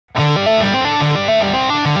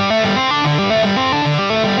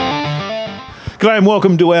G'day and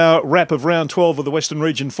welcome to our wrap of round 12 of the Western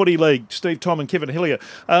Region Footy League. Steve, Thom and Kevin Hillier.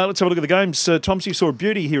 Let's have a look at the games. Thomsy, you saw a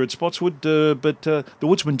beauty here at Spotswood, but the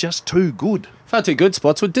Woodsmen just too good. Far too good,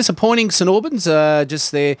 Spotswood. Disappointing St Albans,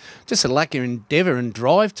 just a lack of endeavour and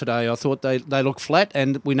drive today. I thought they look flat,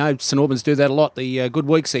 and we know St Albans do that a lot. The good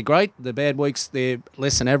weeks, they're great. The bad weeks, they're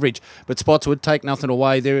less than average. But Spotswood take nothing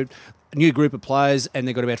away. They're a new group of players, and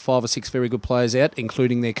they've got about 5 or 6 very good players out,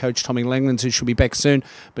 including their coach, Tommy Langlands, who should be back soon.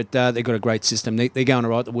 But they've got a great system. They're going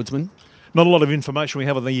all right, the Woodsmen. Not a lot of information we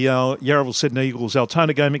have on the WRFL Sydney Eagles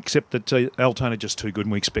Altona game, except that Altona just too good,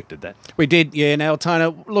 and we expected that. We did, yeah. And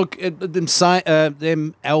Altona, look,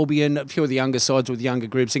 them Albion, a few of the younger sides with younger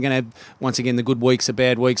groups, they're going to have, once again, the good weeks, the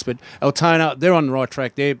bad weeks. But Altona, they're on the right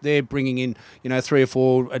track. They're bringing in, 3 or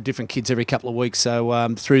 4 different kids every couple of weeks.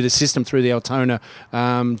 So through the system, through the Altona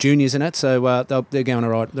juniors and that, so they're going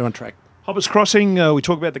all right. They're on track. Hoppers Crossing, we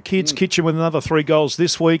talk about the kids. Kitchen with another 3 goals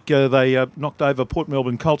this week. They knocked over Port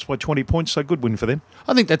Melbourne Colts by 20 points, so good win for them.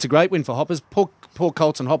 I think that's a great win for Hoppers. Port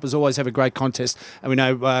Colts and Hoppers always have a great contest, and we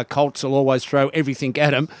know Colts will always throw everything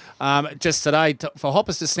at them. Just today, for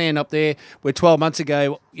Hoppers to stand up there, where 12 months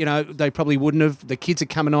ago, they probably wouldn't have. The kids are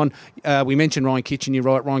coming on. We mentioned Ryan Kitchen. You're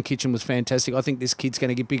right, Ryan Kitchen was fantastic. I think this kid's going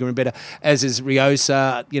to get bigger and better, as is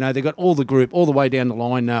Riosa. They've got all the group, all the way down the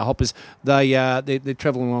line. Hoppers, they're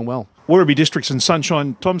travelling along well. Werribee Districts and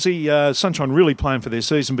Sunshine. Thomsy, Sunshine really playing for their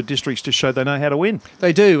season, but Districts just showed they know how to win.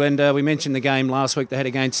 They do, and we mentioned the game last week they had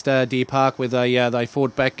against Deer Park, where they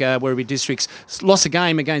fought back. Werribee Districts lost a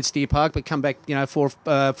game against Deer Park, but come back, 4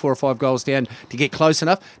 or 5 goals down to get close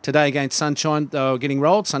enough. Today against Sunshine, they were getting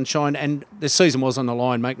rolled. Sunshine, and the season was on the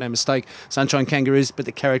line, make no mistake. Sunshine Kangaroos, but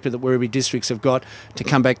the character that Werribee Districts have got to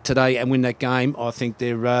come back today and win that game, I think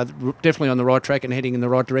they're definitely on the right track and heading in the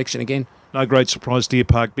right direction again. No great surprise, Deer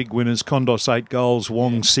Park, big winners. Kondos 8 goals,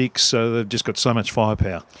 Wong 6, so they've just got so much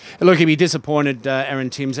firepower. Look, he'd be disappointed, Aaron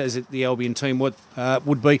Timms, as the Albion team would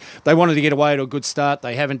be. They wanted to get away to a good start.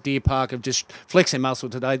 They haven't. Deer Park have just flexed their muscle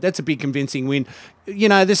today. That's a big convincing win.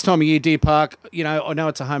 This time of year, Deer Park, I know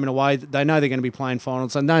it's a home and away. They know they're going to be playing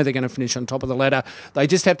finals. They know they're going to finish on top of the ladder. They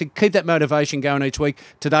just have to keep that motivation going each week.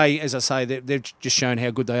 Today, as I say, they've just shown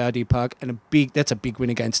how good they are, Deer Park, and that's a big win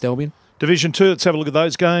against Albion. Division 2, let's have a look at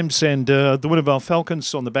those games. And the Winnipeg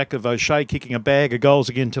Falcons on the back of O'Shea kicking a bag of goals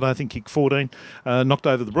again today. I think kicked 14, knocked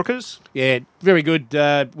over the Brookers. Yeah, very good.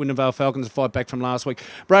 Winnipeg Falcons fight back from last week.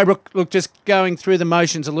 Braybrook, look, just going through the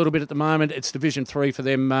motions a little bit at the moment. It's Division 3 for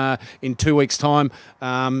them in 2 weeks' time.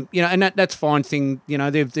 And that's fine thing.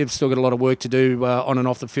 They've still got a lot of work to do on and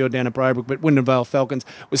off the field down at Braybrook. But Winnipeg Falcons,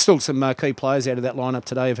 with still some key players out of that lineup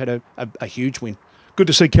today, have had a huge win. Good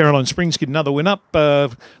to see Caroline Springs get another win up.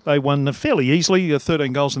 They won fairly easily,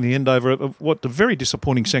 13 goals in the end over the very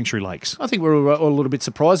disappointing Sanctuary Lakes. I think we're all a little bit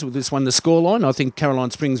surprised with this one, the scoreline. I think Caroline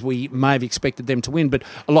Springs, we may have expected them to win, but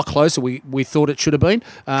a lot closer we thought it should have been.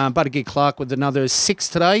 Buttigieg Clark with another 6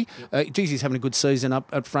 today. He's having a good season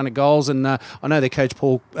up front of goals, and I know their coach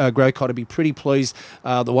Paul Grocott will be pretty pleased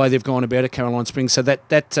the way they've gone about it, Caroline Springs. So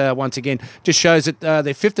that once again just shows that they're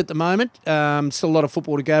 5th at the moment. Still a lot of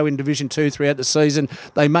football to go in Division 2 throughout the season.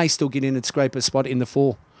 They may still get in and scrape a spot in the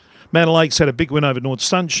 4. Manor Lakes had a big win over North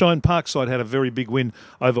Sunshine. Parkside had a very big win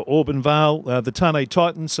over Auburn-Vale. The Tane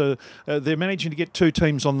Titans, they're managing to get 2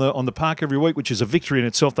 teams on the park every week, which is a victory in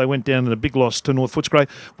itself. They went down in a big loss to North Footscray.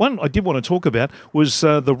 One I did want to talk about was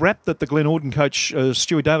the rap that the Glen Orden coach,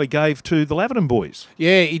 Stuart Daly, gave to the Laverton boys.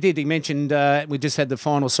 Yeah, he did. He mentioned we just had the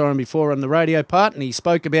final siren before on the radio part, and he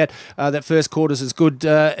spoke about that first quarter's as good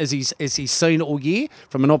as he's seen all year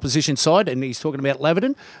from an opposition side, and he's talking about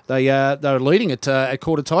Laverton. They were leading at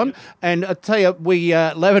quarter time. And I tell you,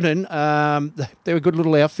 Laverton, they're a good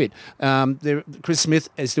little outfit. Chris Smith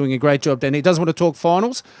is doing a great job down there. He doesn't want to talk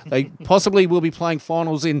finals. They possibly will be playing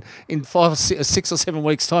finals in 5 or 6 or 7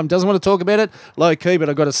 weeks' time. Doesn't want to talk about it, low key, but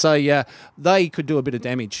I've got to say they could do a bit of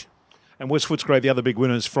damage. And West Footscray, the other big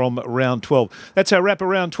winners from round 12. That's our wrap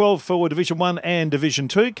around 12 for Division 1 and Division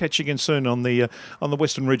 2. Catch you again soon on the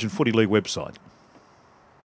Western Region Footy League website.